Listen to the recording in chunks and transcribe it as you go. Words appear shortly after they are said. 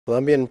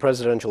Colombian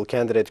presidential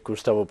candidate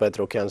Gustavo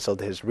Petro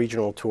canceled his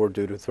regional tour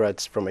due to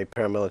threats from a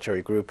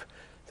paramilitary group.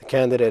 The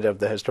candidate of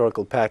the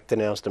Historical Pact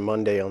announced on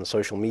Monday on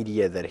social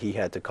media that he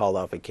had to call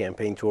off a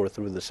campaign tour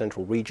through the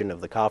central region of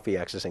the coffee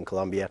axis in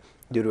Colombia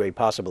due to a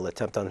possible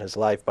attempt on his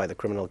life by the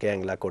criminal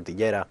gang La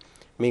Cordillera.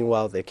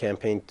 Meanwhile, the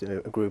campaign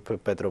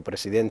group Petro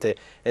Presidente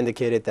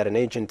indicated that an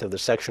agent of the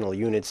sectional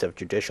units of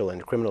judicial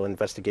and criminal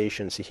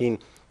investigation, SIJIN,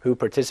 who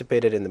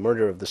participated in the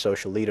murder of the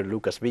social leader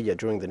Lucas Villa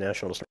during the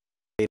national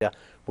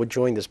would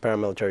join this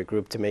paramilitary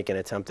group to make an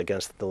attempt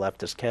against the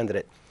leftist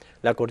candidate.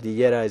 La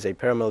Cordillera is a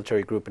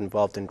paramilitary group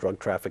involved in drug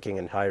trafficking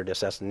and hired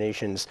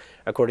assassinations.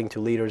 According to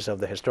leaders of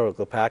the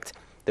Historical Pact,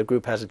 the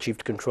group has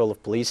achieved control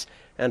of police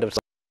and of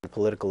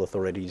political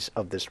authorities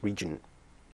of this region.